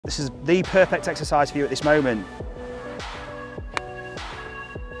This is the perfect exercise for you at this moment.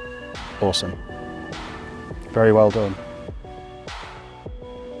 Awesome. Very well done.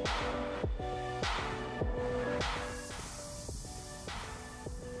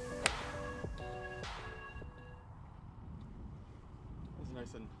 It's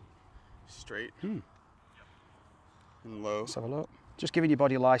nice and straight and low. Let's have a look. Just giving your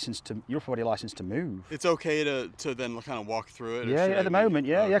body license to your upper body license to move. It's okay to then kind of walk through it. Yeah, at the moment,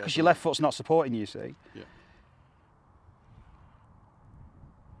 yeah, yeah, because your left foot's not supporting you. See. Yeah.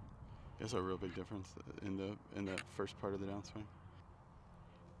 There's a real big difference in the first part of the downswing.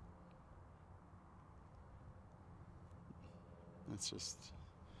 That's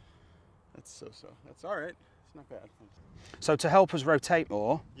so. That's all right. It's not bad. So to help us rotate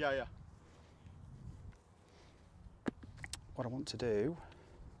more. Yeah. What I want to do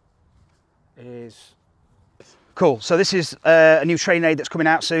is... Cool, so this is a new training aid that's coming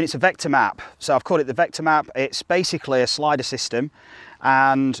out soon. It's a vector map. So I've called it the vector map. It's basically a slider system,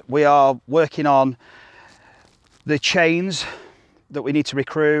 and we are working on the chains that we need to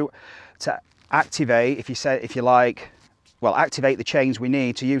recruit to activate, if you like, activate the chains we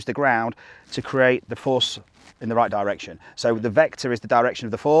need to use the ground to create the force in the right direction. So the vector is the direction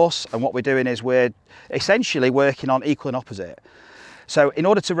of the force, and what we're doing is we're essentially working on equal and opposite. So in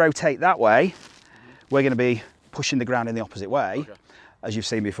order to rotate that way, we're going to be pushing the ground in the opposite way, as you've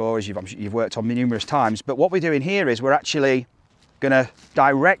seen before, as you've worked on numerous times. But what we're doing here is we're actually going to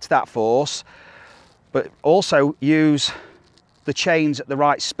direct that force, but also use the chains at the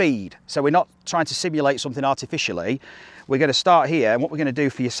right speed. So we're not trying to simulate something artificially. We're going to start here, and what we're going to do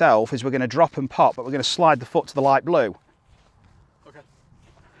for yourself is we're going to drop and pop, but we're going to slide the foot to the light blue. Okay.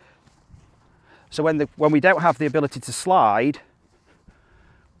 So when we don't have the ability to slide,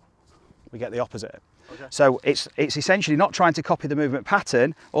 we get the opposite. Okay. So it's essentially not trying to copy the movement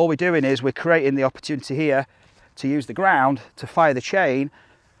pattern. All we're doing is we're creating the opportunity here to use the ground to fire the chain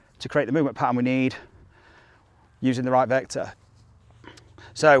to create the movement pattern we need using the right vector.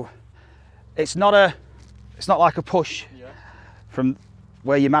 So it's not like a push from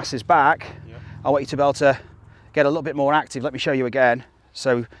where your mass is back. Yeah. I want you to be able to get a little bit more active. Let me show you again.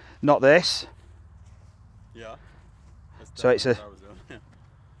 So not this. Yeah. So it's a.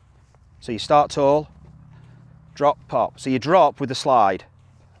 So you start tall, drop, pop. So you drop with the slide,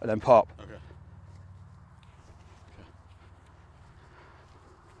 and then pop. Okay.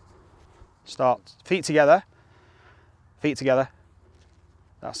 Start feet together. Feet together.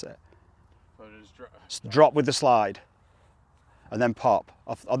 That's it. So just Drop with the slide, and then pop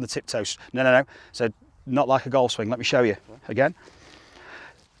off on the tiptoes. No. So not like a golf swing. Let me show you again.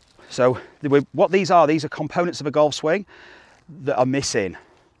 So what these are components of a golf swing that are missing.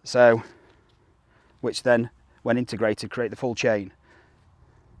 So, which then, when integrated, create the full chain.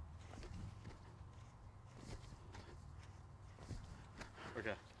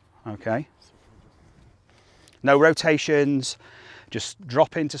 Okay. No rotations. Just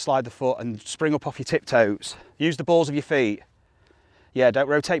drop in to slide the foot and spring up off your tiptoes. Use the balls of your feet. Yeah, don't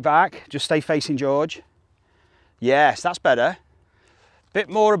rotate back. Just stay facing George. Yes, that's better. Bit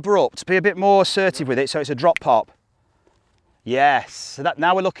more abrupt. Be a bit more assertive with it, so it's a drop pop. Yes, so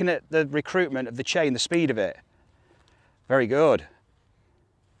now we're looking at the recruitment of the chain, the speed of it. Very good.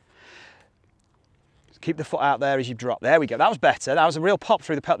 Keep the foot out there as you drop. There we go, that was better. That was a real pop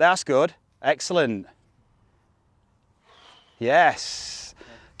through the pelt. That's good, excellent. Yes.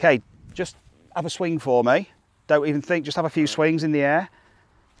 Okay, just have a swing for me. Don't even think, just have a few swings in the air.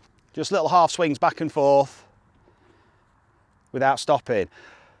 Just little half swings back and forth without stopping.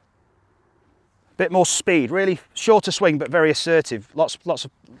 Bit more speed, really shorter swing, but very assertive. Lots of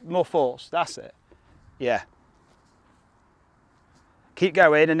more force. That's it. Yeah. Keep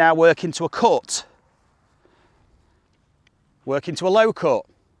going, and now work into a cut. Work into a low cut.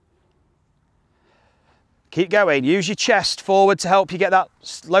 Keep going. Use your chest forward to help you get that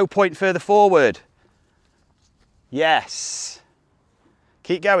low point further forward. Yes.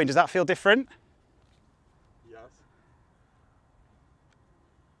 Keep going. Does that feel different?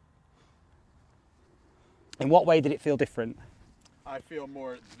 In what way did it feel different? I feel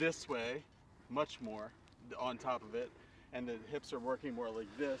more this way, much more on top of it, and the hips are working more like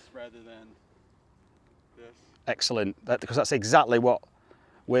this rather than this. Excellent, because that's exactly what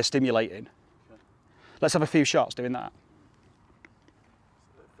we're stimulating. Okay. Let's have a few shots doing that.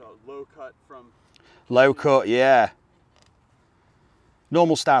 So low cut from... Low cut, yeah.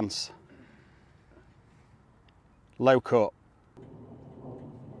 Normal stance. Low cut.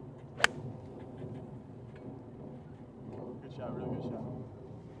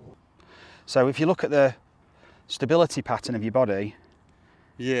 So if you look at the stability pattern of your body,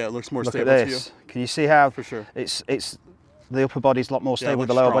 Yeah, it looks more Look at stable to you. this. Can you see how For sure. it's the upper body's a lot more Yeah, it stable with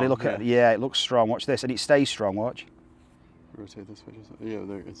the looks lower body? strong, Look at it, looks strong. Watch this, and it stays strong. Watch. Rotate this way. Yeah,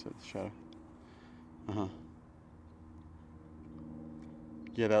 there it's at the shadow.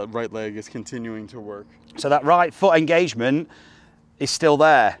 Yeah, that right leg is continuing to work. So that right foot engagement is still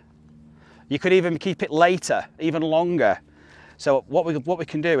there. You could even keep it later, even longer. So what we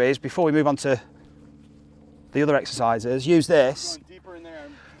can do is, before we move on to the other exercises, use this. Going deeper in there,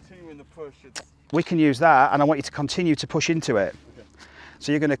 I'm continuing to push. We can use that, and I want you to continue to push into it. Okay.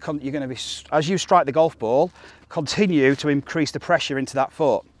 So you're going to be, as you strike the golf ball, continue to increase the pressure into that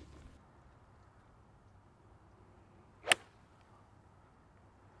foot.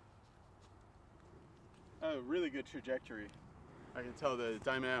 Oh, really good trajectory. I can tell the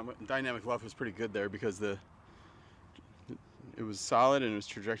dynamic left was pretty good there because it was solid and its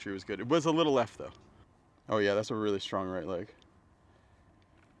trajectory was good. It was a little left though. Oh yeah, that's a really strong right leg.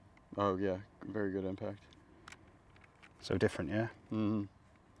 Oh yeah, very good impact. So different, yeah? Mm-hmm.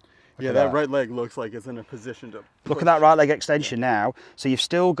 Yeah, that right leg looks like it's in a position to push. Look at that right leg extension now. So you've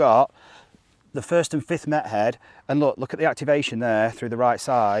still got the first and fifth met head, and look at the activation there through the right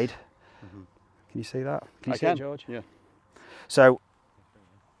side. Mm-hmm. Can you see that? Can you see it, George? Yeah. So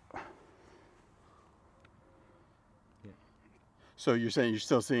you're saying you're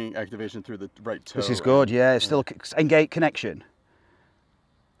still seeing activation through the right toe? this is good, yeah. It's still engage connection.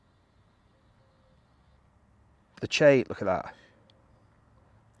 The chain, look at that.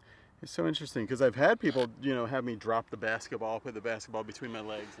 It's so interesting because I've had people, have me drop the basketball, put the basketball between my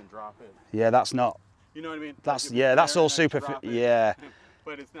legs and drop it. Yeah, that's not. You know what I mean? That's that's all superficial. Yeah.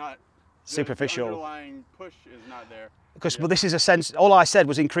 But it's not superficial. The underlying push is not there. Because well, this is a sense. All I said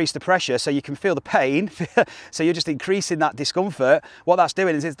was increase the pressure, so you can feel the pain. So you're just increasing that discomfort. What that's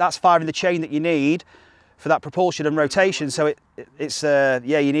doing is that's firing the chain that you need for that propulsion and rotation. So it's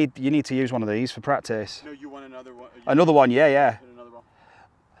yeah, you need to use one of these for practice. No, you want another one? Another one, yeah, yeah. Another one.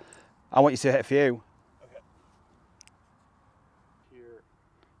 I want you to hit a few. Okay. Here.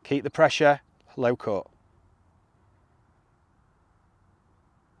 Keep the pressure, low cut.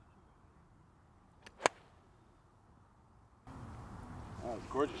 Oh,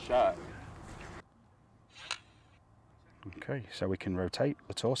 gorgeous shot. Okay, so we can rotate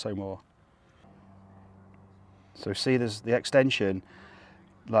the torso more. So see, there's the extension,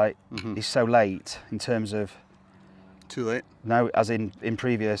 like, is so late in terms of. Too late? No, as in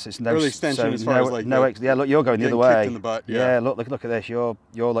previous, it's no early extension as far as like yeah. Look, you're going the other way. Kicked in the butt, yeah. Yeah, look at this. You're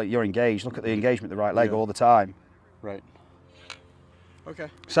engaged. Look at the engagement of the right leg all the time. Right. Okay.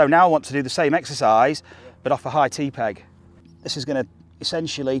 So now I want to do the same exercise, but off a high T peg. This is going to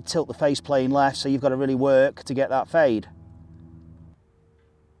essentially tilt the face plane left, so you've got to really work to get that fade.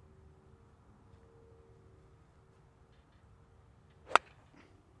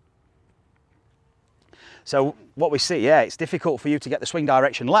 So what we see, yeah, it's difficult for you to get the swing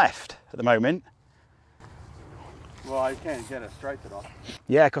direction left at the moment. Well, I can't get it striped at all.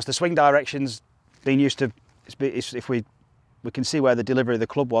 Yeah, because the swing direction's been used to, if we can see where the delivery of the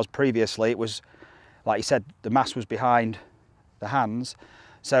club was previously, it was, like you said, the mass was behind the hands.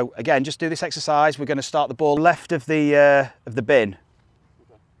 So again, just do this exercise. We're going to start the ball left of the bin.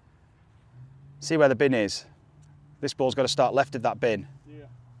 Okay. See where the bin is. This ball's got to start left of that bin. Yeah.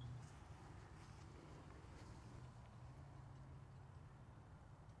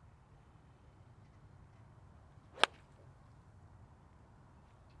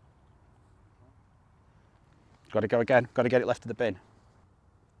 Got to go again. Got to get it left of the bin.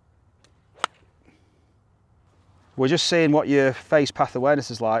 We're just seeing what your face path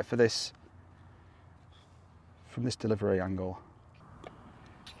awareness is like for this, from this delivery angle.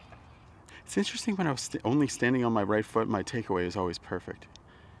 It's interesting when I was only standing on my right foot, my takeaway is always perfect.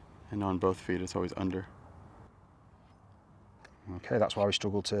 And on both feet, it's always under. Okay, that's why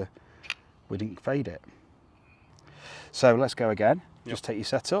we didn't fade it. So let's go again. Yep. Just take your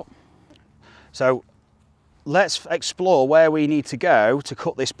setup. So let's explore where we need to go to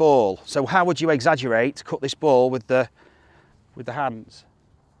cut this ball. So how would you exaggerate to cut this ball with the hands?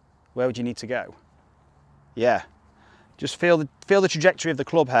 Where would you need to go? Yeah, just feel the trajectory of the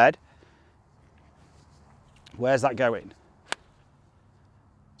club head. Where's that going?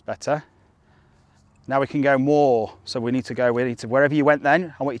 It's better. Now we can go more. So we need to wherever you went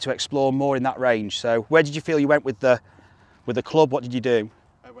then, I want you to explore more in that range. So where did you feel you went with the club? What did you do?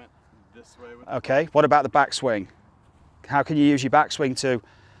 I went this way with Okay, what about the backswing? How can you use your backswing to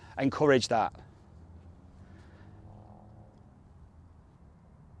encourage that?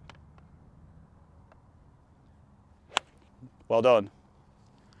 Well done.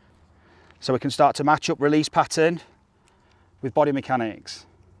 So we can start to match up release pattern with body mechanics.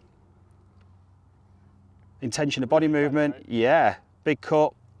 Intention of body movement, right? yeah. Big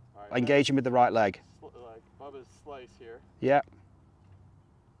cut, Right, engaging with the right leg. like Bubba's slice here. Yeah.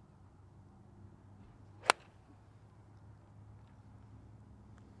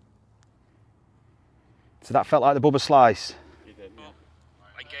 So that felt like the Bubba slice. He did, yeah.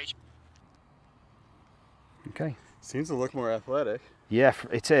 Engage. Okay. Seems to look more athletic. Yeah,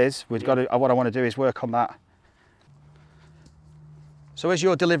 it is. We've got to, what I want to do is work on that. So as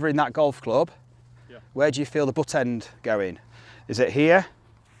you're delivering that golf club, where do you feel the butt end going? Is it here?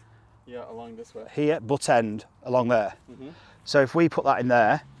 Yeah, along this way. Here, butt end, along there. Mm-hmm. So if we put that in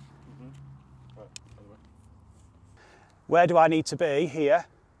there, where do I need to be here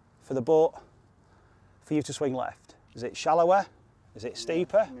for the butt for you to swing left? Is it shallower? Is it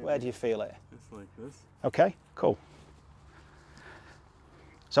steeper? Where do you feel it? It's like this. Okay, cool.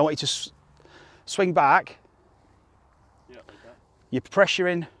 So I want you to swing back. Yeah, like that. You're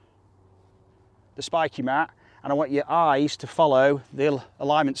pressuring the spiky mat, and I want your eyes to follow the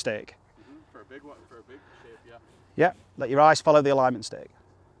alignment stick. Mm-hmm. For a big one, for a big shape, yeah. Yeah, let your eyes follow the alignment stick.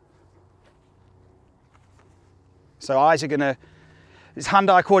 So eyes are gonna, it's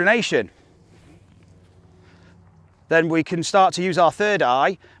hand-eye coordination. Then we can start to use our third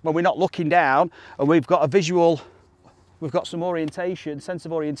eye when we're not looking down and we've got a visual, we've got some orientation, sense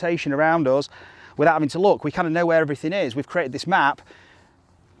of orientation around us without having to look. We kind of know where everything is. We've created this map,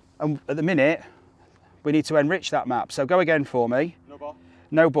 and at the minute, we need to enrich that map. So go again for me. No ball.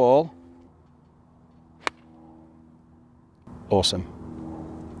 No ball. Awesome.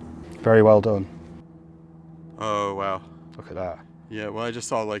 Very well done. Oh, wow. Look at that. Yeah, well, I just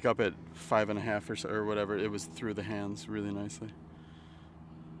saw like up at 5.5 or so, or whatever, it was through the hands really nicely.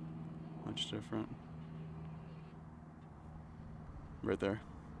 Much different. Right there.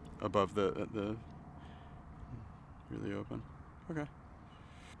 Above the really open. Okay.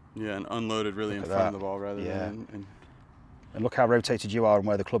 Yeah, and unloaded really in front of the ball rather than... And look how rotated you are and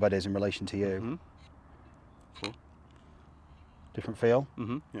where the club head is in relation to you. Mm-hmm. Cool. Different feel?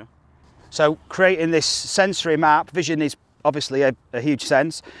 Mm-hmm, yeah. So creating this sensory map, vision is obviously a huge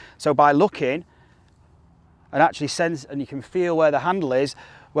sense. So by looking and actually sense, and you can feel where the handle is,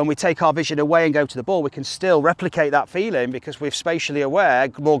 when we take our vision away and go to the ball, we can still replicate that feeling because we're spatially aware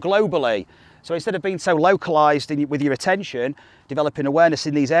more globally. So instead of being so localized with your attention, developing awareness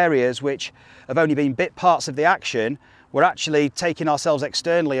in these areas which have only been bit parts of the action, we're actually taking ourselves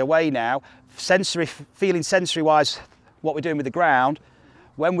externally away now, feeling sensory-wise what we're doing with the ground,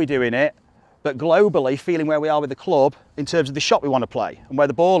 when we're doing it, but globally feeling where we are with the club in terms of the shot we want to play and where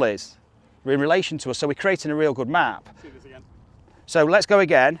the ball is in relation to us. So we're creating a real good map. See this again. So let's go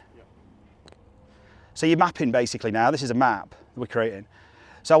again. Yep. So you're mapping basically now. This is a map that we're creating.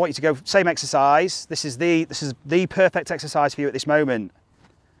 So I want you to go same exercise. This is the perfect exercise for you at this moment.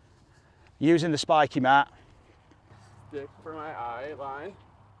 Using the spiky mat. Stick for my eye line.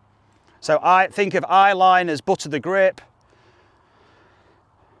 So I think of eye line as butt of the grip.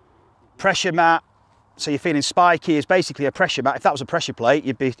 Pressure mat, so you're feeling spiky, is basically a pressure mat. If that was a pressure plate,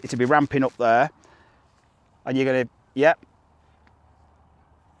 it'd be ramping up there. And you're gonna, yep.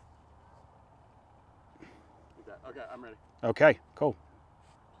 Okay, I'm ready. Okay, cool.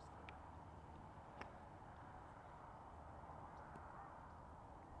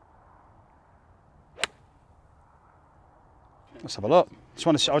 Let's have a look.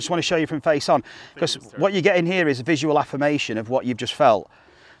 I just want to show you from face on, because what you're getting here is a visual affirmation of what you've just felt.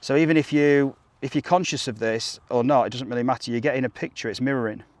 So even if you're conscious of this or not, it doesn't really matter. You're getting a picture, it's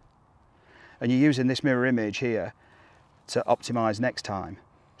mirroring. And you're using this mirror image here to optimize next time.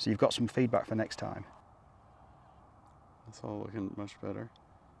 So you've got some feedback for next time. That's all looking much better.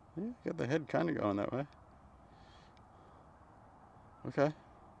 Yeah, got the head kind of going that way. Okay.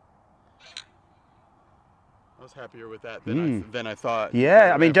 I was happier with that than I thought.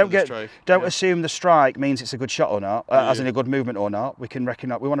 Yeah, I mean, don't assume the strike means it's a good shot or not, as in a good movement or not. We can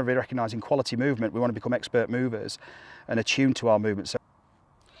recognize. We want to be recognizing quality movement. We want to become expert movers and attuned to our movement. So